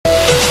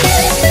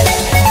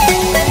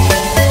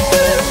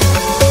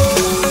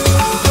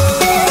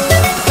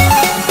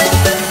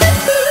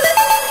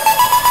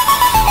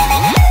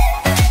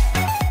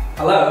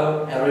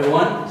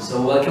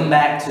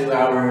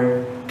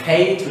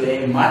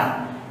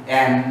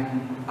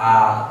And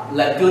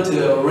let's go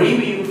to a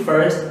review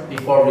first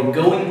before we're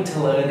going to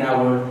learn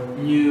our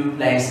new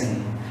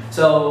lesson.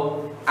 So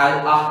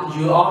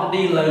you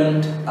already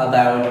learned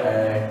about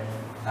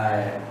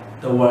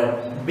the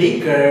word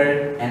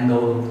bigger and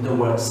the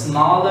word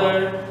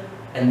smaller,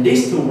 and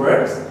these two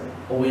words,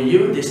 we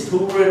use these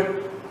two words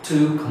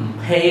to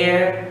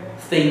compare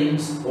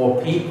things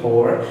or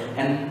people,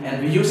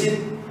 and we use it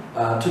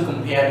to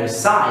compare the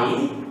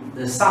size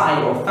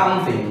of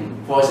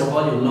something. For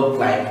example, you look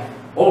like,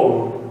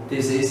 oh,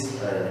 this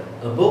is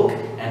a book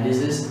and this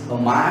is a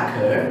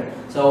marker.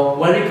 So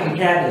when we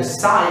compare the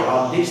size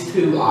of these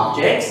two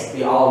objects,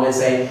 we always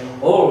say,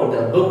 oh,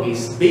 the book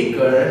is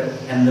bigger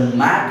and the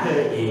marker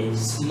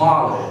is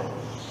smaller.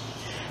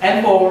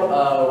 And for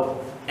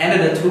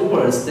another two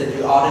words that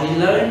you already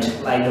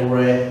learned, like the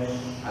word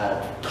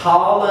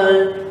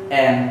taller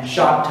and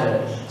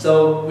shorter.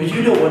 So we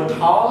use the word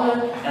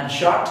taller and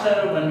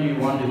shorter when we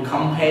want to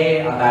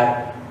compare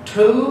about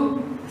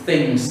two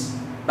things,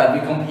 but we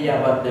compare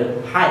about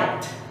the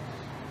height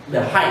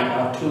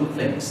of two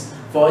things.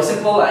 For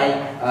example,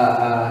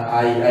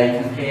 I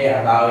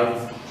compare about,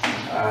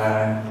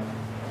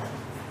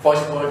 for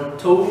example,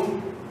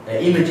 two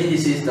imagine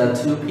this is the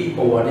two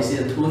people, or this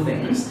is the two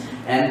things,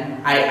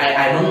 and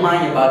I don't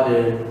mind about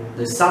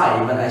the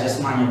size, but I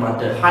just mind about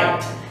the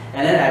height.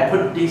 And then I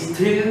put these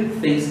two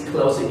things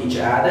close to each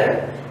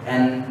other,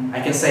 and I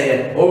can say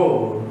that,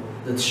 oh,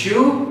 the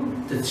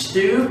tube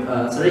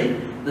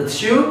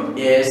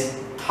is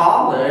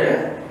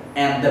taller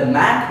and the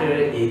marker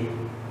is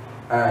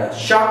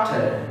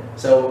shorter.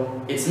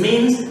 So it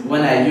means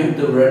when I use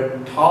the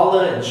word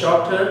taller and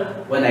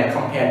shorter, when I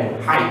compare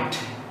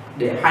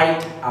the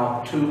height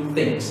of two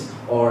things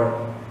or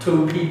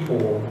two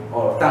people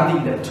or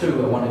something that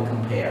two I want to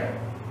compare.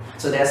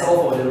 So that's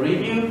all for the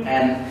review,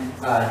 and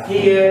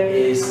here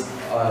is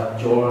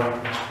your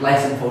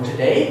lesson for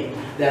today.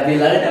 That we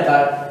learned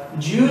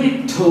about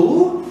Unit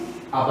 2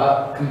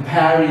 about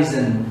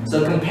comparison.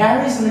 So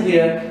comparison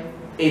here,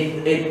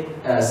 it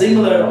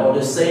similar or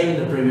the same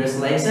the previous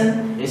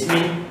lesson. It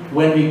means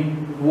when we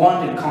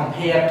want to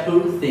compare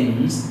two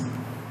things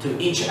to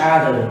each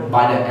other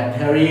by the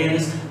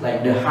appearance,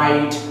 like the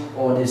height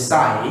or the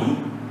size.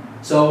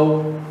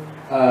 So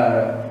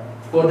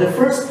for the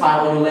first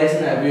part of the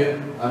lesson, I will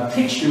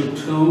teach you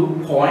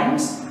 2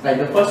 points. Like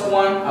the first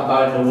one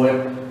about the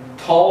word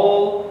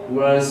tall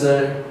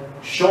versus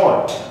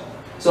short.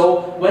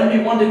 So when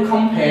we want to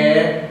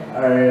compare,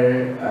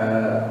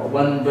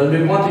 when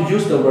we want to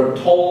use the word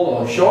tall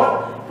or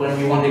short, when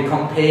we want to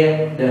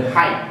compare the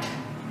height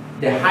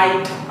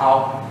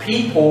of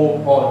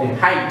people or the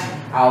height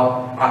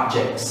of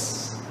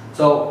objects.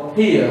 So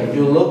here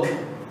you look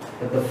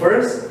at the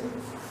first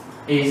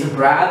is a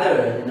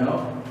brother, you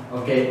know,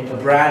 okay, a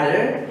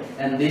brother,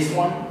 and this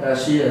one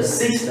she is a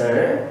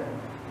sister,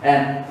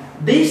 and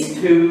these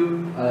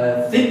two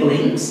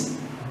siblings,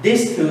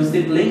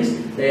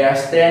 they are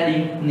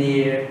standing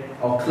near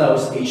or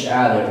close to each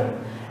other.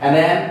 And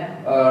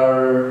then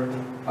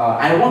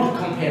I want to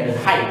compare the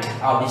height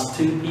of these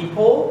two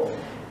people,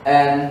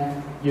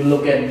 and you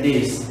look at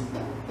this.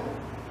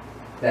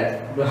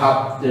 That we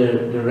have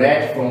the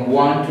red from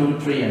 1, 2,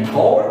 3, and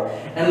 4.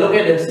 And look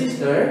at the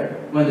sister.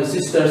 When the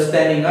sister is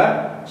standing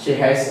up, she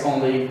has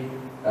only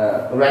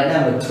red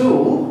number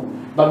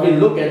 2. But we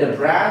look at the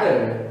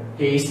brother.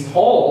 He is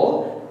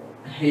tall.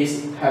 He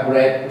have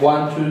red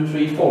 1, 2,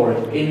 3, 4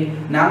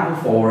 in number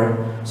 4.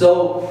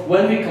 So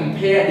when we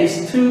compare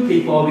these two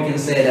people, we can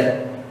say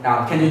that.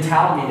 Can you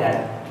tell me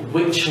that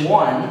which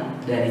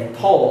one that is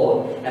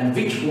tall and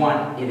which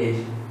one it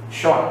is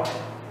short?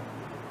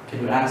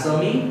 Can you answer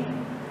me?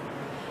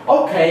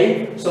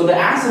 Okay, so the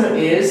answer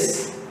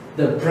is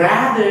the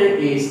brother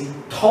is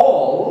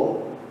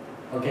tall.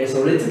 Okay,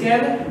 so read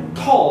together.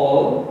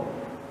 Tall.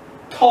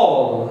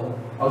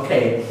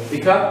 Okay,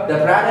 because the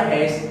brother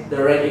has the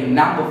rating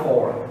number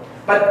 4.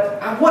 But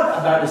what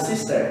about the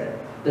sister?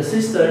 The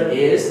sister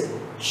is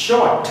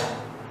short.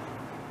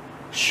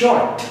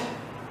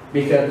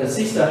 Because the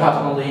sister has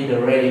only the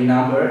rating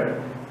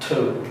number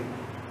 2.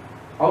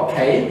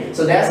 Okay,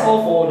 so that's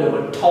all for the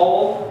word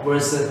tall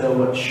versus the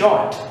word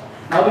short.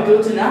 Now we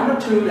go to number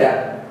 2,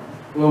 that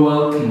we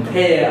will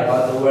compare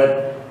about the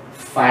word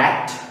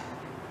fat,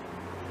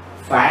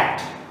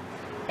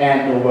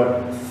 and the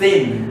word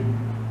thin.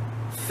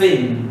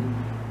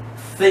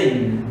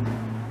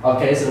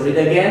 Okay, so read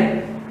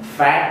again.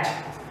 Fat,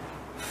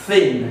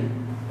 thin.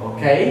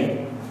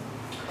 Okay.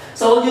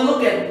 So you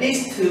look at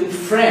these two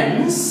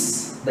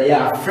friends. They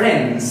are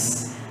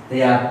friends.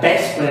 They are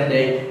best friends.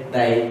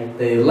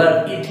 They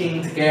love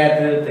eating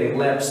together. They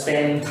love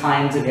spending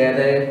time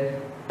together.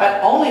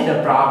 But only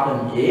the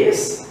problem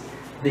is,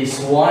 this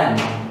one,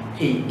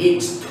 he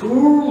eats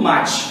too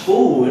much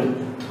food,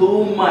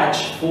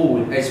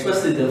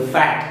 especially the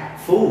fat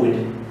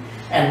food.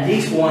 And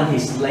this one,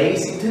 he's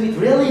lazy to eat,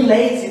 really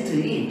lazy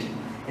to eat.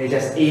 He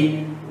just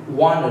eat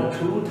 1 or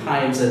 2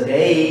 times a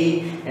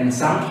day, and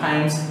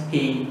sometimes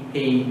he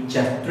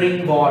just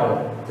drink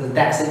water. So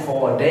that's it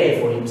for a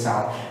day for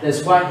himself.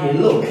 That's why he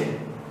look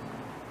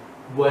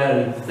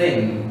very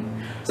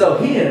thin. So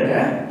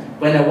here,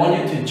 when I want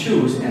you to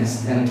choose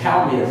and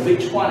tell me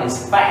which one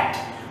is fat,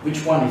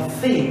 which one is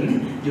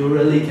thin, you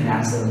really can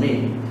answer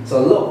me.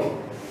 So look,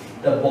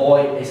 the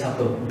boy is have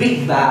a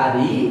big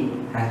body,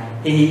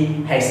 he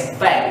has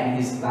fat in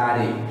his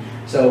body.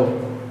 So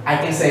I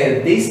can say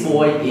that this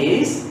boy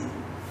is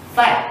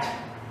fat,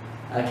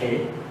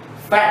 okay,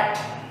 fat.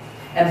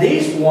 And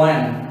this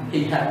one,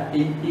 he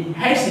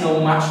has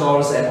no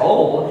muscles at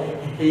all,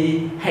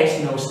 he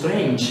has no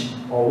strength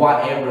or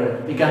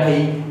whatever, because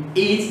he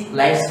eats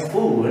less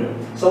food.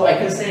 So I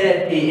can say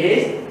that he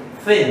is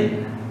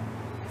thin,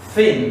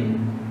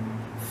 thin,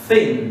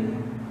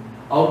 thin.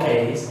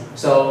 Okay,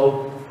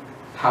 so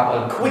have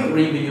a quick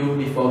review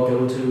before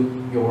go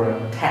to your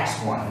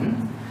text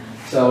one.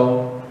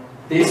 So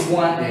this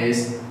one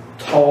is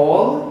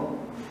tall,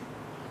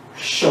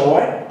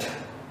 short,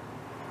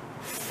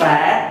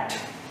 fat,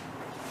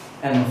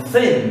 and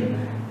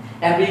thin.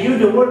 And we use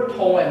the word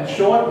tall and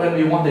short when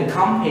we want to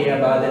compare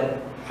about the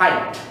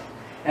height.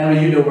 And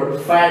we use the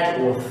word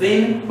fat or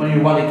thin when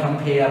we want to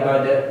compare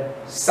about the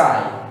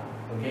size.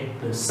 Okay,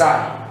 the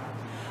size.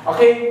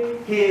 Okay,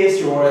 here is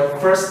your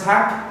first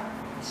part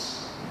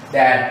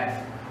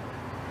that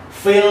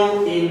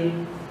fill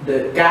in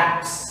the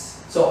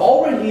gaps. So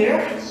over here,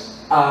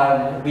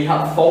 we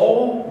have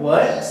 4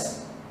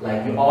 words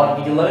like you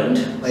already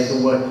learned, like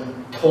the word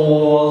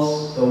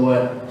tall, the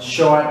word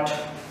short,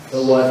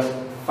 the word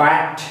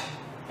fat,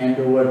 and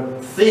the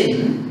word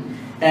thin.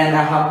 And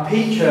I have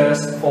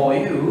pictures for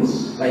you,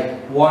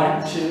 like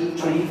 1, 2,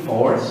 3,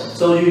 4.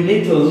 So you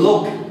need to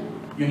look,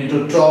 you need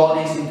to draw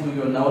this into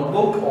your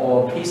notebook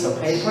or piece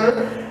of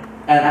paper.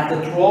 And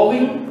after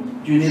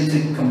drawing, you need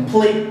to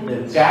complete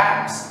the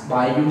gaps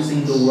by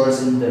using the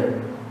words in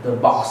the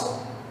box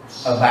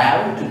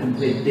about to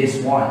complete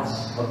this one.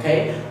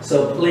 Okay?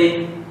 So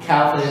please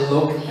carefully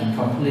look and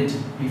complete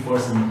before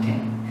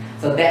submitting.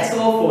 So that's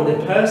all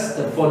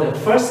for the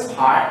first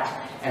part,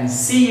 and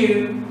see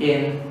you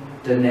in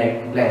the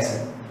next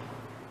lesson.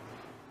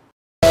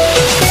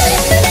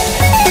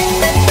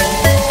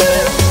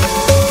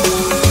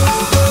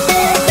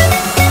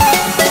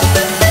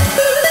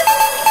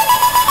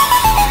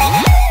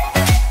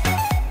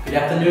 Good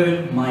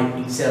afternoon, my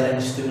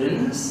excellent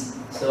students.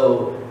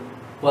 So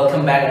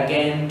welcome back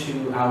again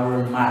to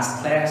our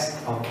math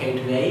class of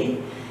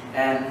K2A,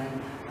 and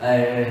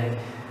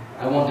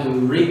I want to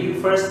review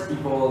first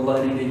before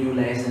learning the new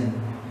lesson.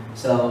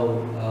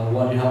 So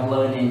what you have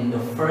learned in the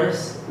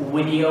first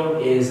video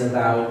is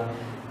about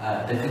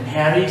the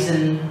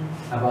comparison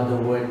about the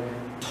word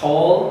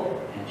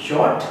tall and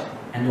short,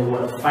 and the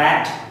word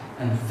fat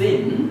and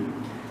thin.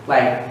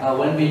 Like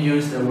when we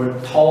use the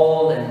word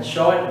tall and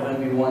short,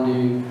 when we want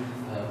to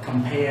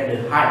compare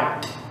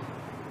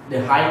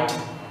the height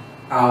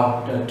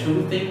of the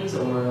two things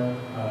or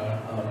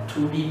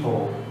two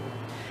people.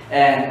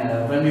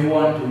 And when we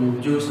want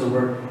to use the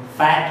word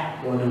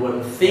fat or the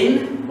word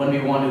thin, when we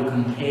want to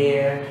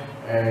compare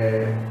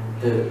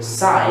the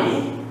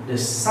size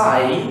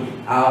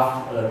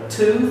of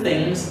two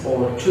things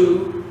or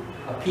two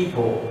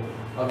people.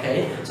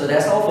 Okay, so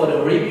that's all for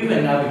the review,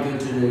 and now we go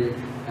to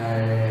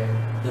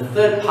the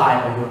third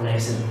part of your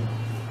lesson.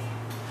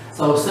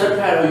 So third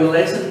part of your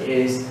lesson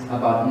is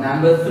about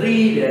number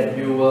 3, that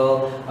you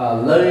will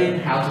learn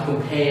how to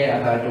compare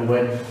about the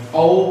word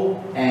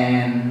old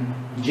and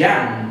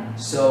young.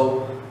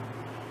 So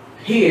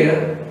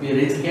here we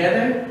read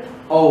together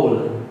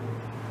old,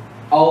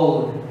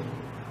 old,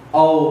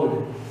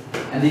 old,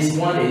 and this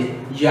one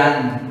is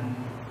young,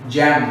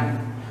 young.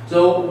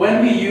 So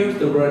when we use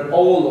the word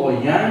old or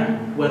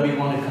young, when we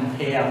want to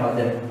compare about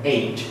the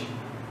age,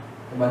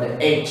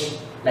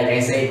 like I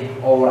say,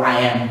 oh,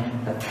 I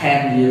am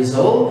 10 years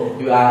old,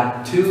 you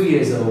are 2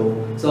 years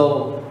old.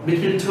 So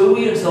between 2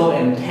 years old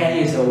and 10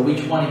 years old,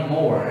 which one is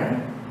more?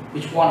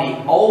 Which one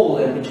is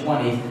old and which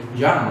one is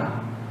young?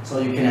 So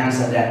you can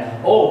answer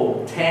that,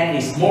 oh, 10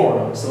 is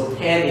more, so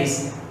 10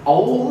 is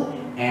old,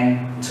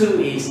 and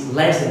 2 is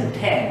less than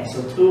 10,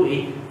 so 2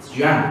 is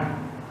young.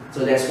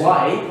 So that's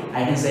why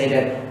I can say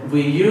that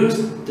we use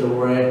the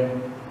word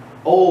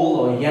old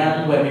or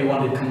young when we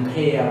want to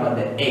compare about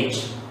the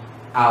age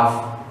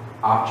of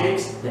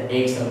objects, the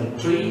age of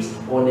the trees,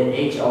 or the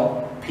age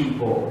of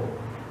people.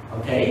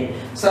 Okay,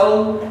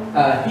 so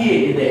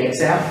here in the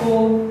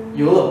example,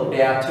 you look,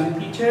 there are 2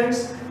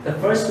 pictures. The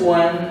first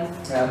one,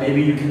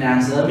 maybe you can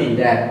answer me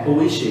that,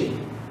 who is she?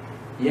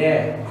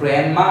 Yeah,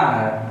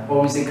 grandma,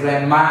 or we say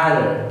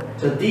grandmother.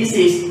 So this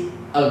is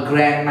a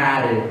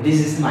grandmother, this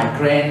is my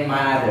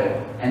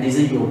grandmother, and this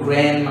is your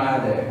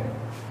grandmother.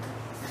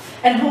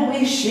 And who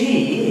is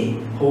she?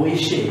 Who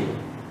is she?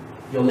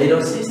 Your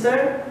little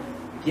sister?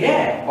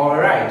 Yeah,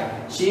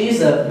 alright. She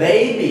is a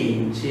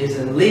baby. She is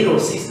a little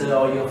sister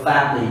of your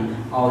family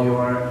or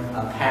your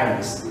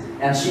parents.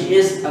 And she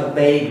is a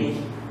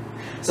baby.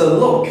 So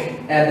look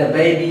at the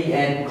baby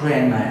and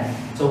grandma.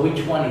 So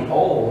which one is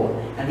old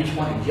and which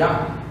one is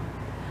young?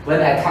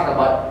 When I talk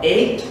about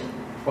age,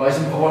 for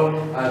example,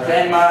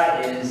 grandma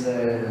is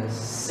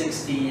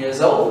 60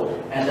 years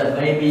old and the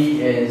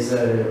baby is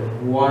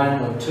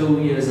 1 or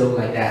 2 years old,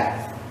 like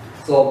that.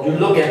 So you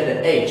look at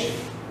the age,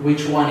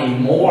 which one is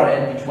more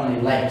and which one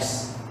is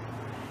less.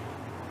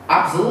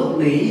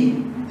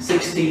 Absolutely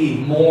 60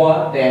 is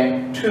more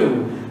than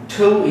 2.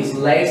 2 is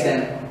less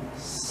than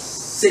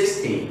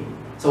 60.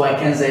 So I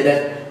can say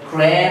that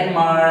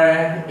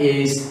grandma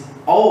is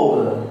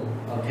old,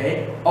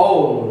 okay,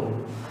 old,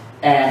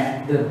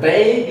 and the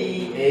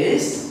baby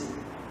is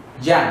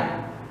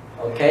young,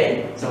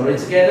 okay. So read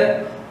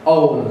together: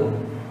 old,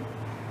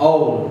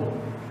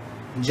 old,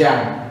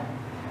 young.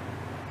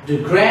 The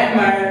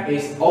grandma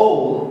is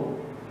old,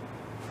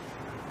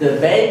 the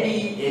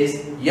baby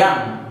is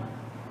young.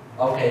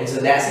 Okay, so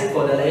that's it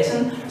for the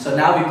lesson. So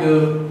now we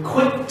go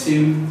quick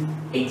to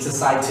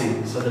exercise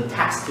 2. So the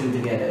task 2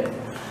 together.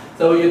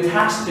 So your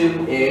task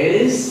 2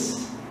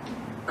 is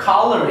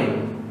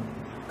coloring.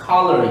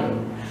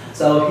 Coloring.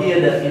 So here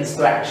the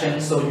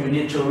instructions. So you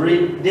need to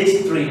read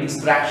these 3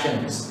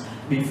 instructions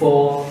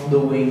before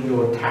doing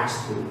your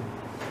task 2.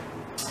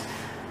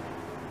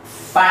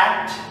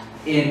 Fact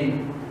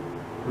in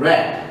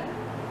red.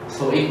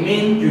 So it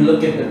means you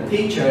look at the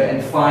picture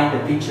and find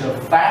the picture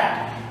of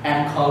fact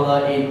and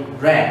color in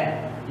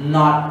red,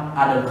 not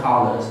other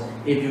colors.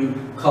 If you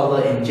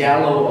color in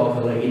yellow or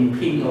color in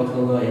pink or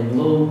color in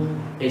blue,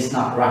 it's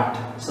not right.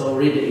 So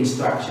read the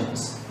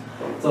instructions.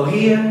 So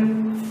here,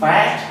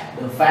 fact,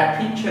 the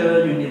fact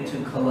picture you need to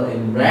color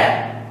in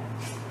red.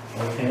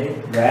 Okay,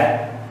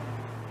 red,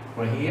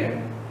 right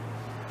here.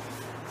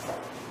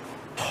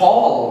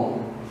 Tall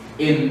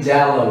in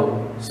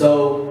yellow.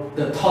 So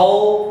the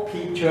tall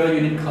picture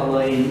you need to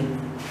color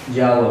in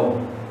yellow.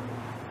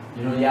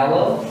 You know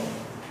yellow?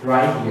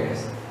 Right here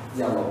is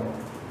yellow.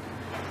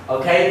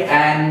 Okay,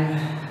 and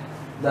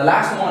the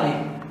last one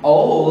is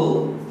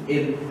old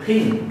in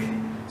pink.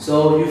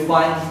 So you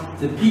find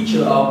the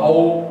picture of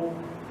old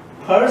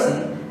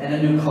person and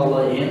then you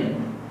color in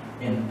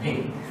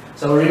pink.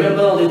 So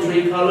remember the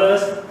 3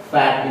 colors: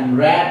 fat in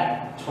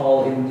red,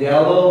 tall in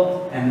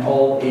yellow, and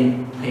old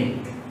in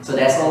pink. So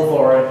that's all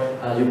for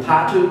your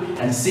part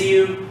 2, and see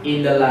you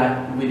in the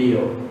last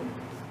video.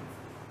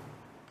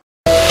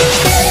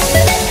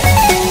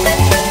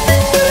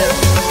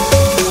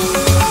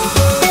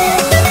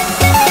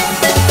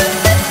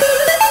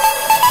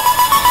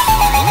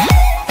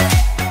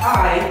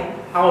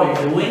 How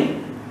are you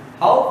doing?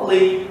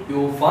 Hopefully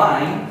you're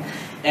fine,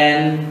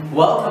 and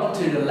welcome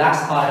to the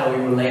last part of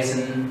your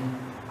lesson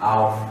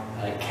of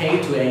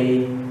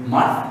K2A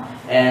math.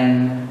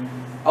 And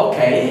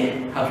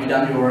okay, have you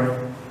done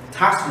your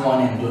task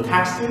 1 and your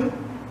task 2?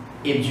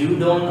 If you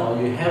don't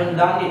or you haven't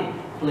done it,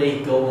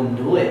 please go and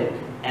do it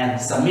and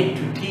submit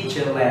to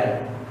teacher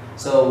later.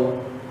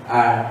 So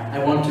I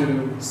want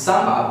to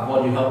sum up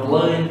what you have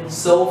learned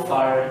so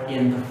far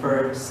in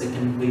the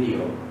second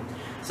video.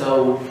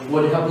 So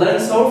what you have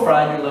learned so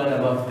far, you learned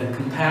about the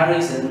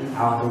comparison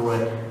of the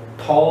word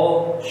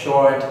tall,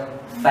 short,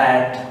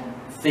 fat,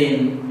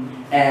 thin,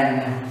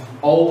 and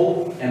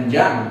old and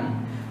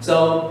young.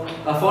 So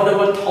for the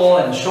word tall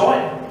and short,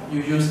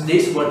 you use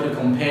this word to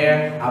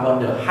compare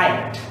about the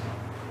height.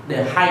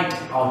 The height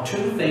of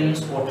 2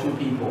 things or 2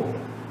 people.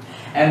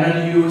 And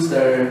then you use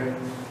the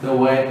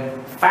word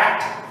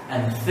fat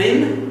and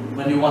thin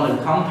when you want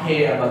to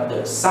compare about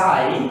the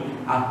size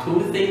of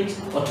 2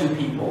 things or 2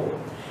 people.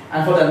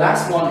 And for the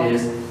last one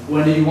is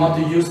when you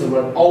want to use the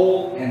word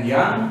old and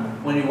young,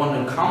 when you want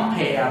to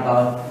compare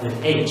about the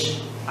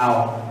age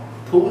of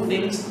 2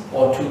 things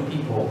or 2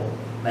 people.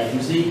 Like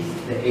you see,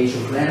 the age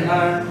of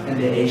grandma and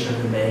the age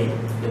of the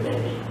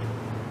baby.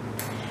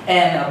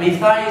 And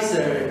besides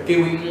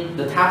giving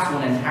the task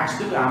 1 and task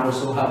 2, I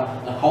also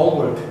have a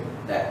homework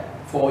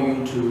that for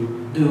you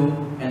to do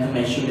and to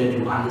make sure that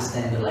you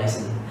understand the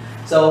lesson.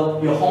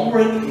 So your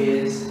homework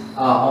is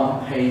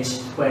on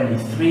page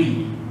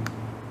 23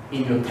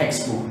 in your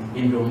textbook,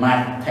 in your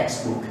math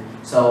textbook.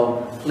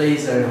 So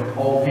please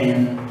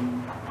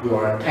open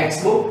your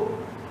textbook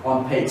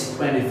on page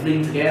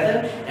 23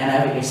 together, and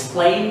I will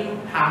explain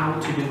how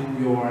to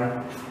do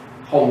your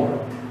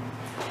homework.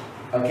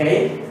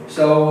 Okay,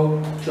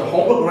 so the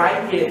homework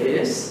right here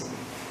is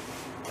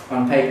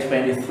on page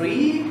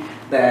 23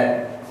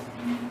 that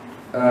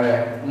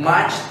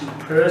match the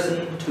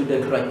person to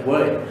the correct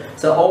word.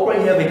 So over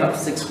here we have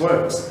 6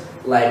 words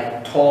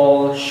like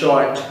tall,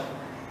 short,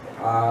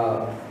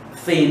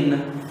 thin,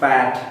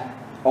 fat,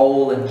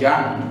 old, and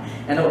young.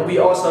 And we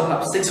also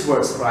have 6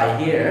 words right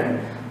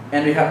here.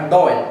 And we have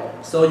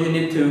dot. So you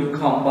need to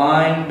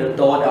combine the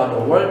dot of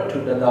the word to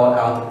the dot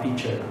of the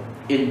picture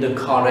in the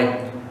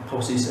correct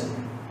position.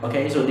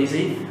 Okay, so this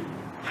is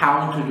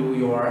how to do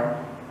your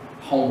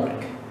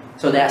homework.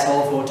 So that's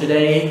all for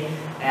today.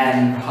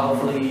 And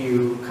hopefully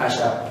you catch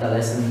up the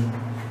lesson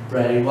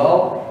very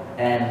well.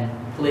 And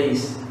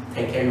please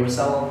take care of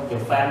yourself, your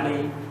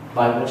family,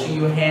 by washing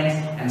your hands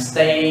and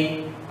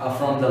stay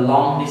from the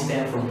long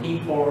distance from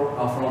people,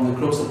 from the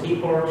groups of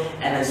people,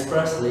 and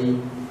especially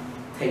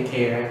take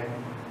care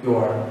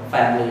your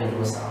family and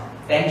yourself.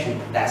 Thank you.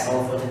 That's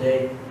all for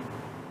today.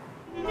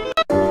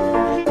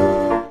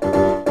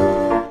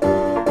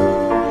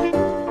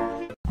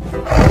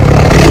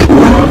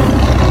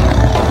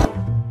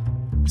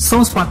 សូ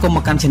មស្វាគមន៍ម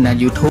កកាន់ Channel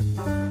YouTube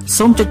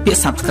សូមចុចពាក្យ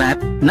Subscribe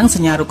និងស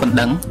ញ្ញារូបកណ្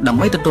ដឹងដើម្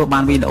បីទទួលបា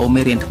នវីដេអូ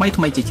មេរៀនថ្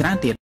មីៗជាច្រើន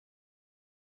ទៀត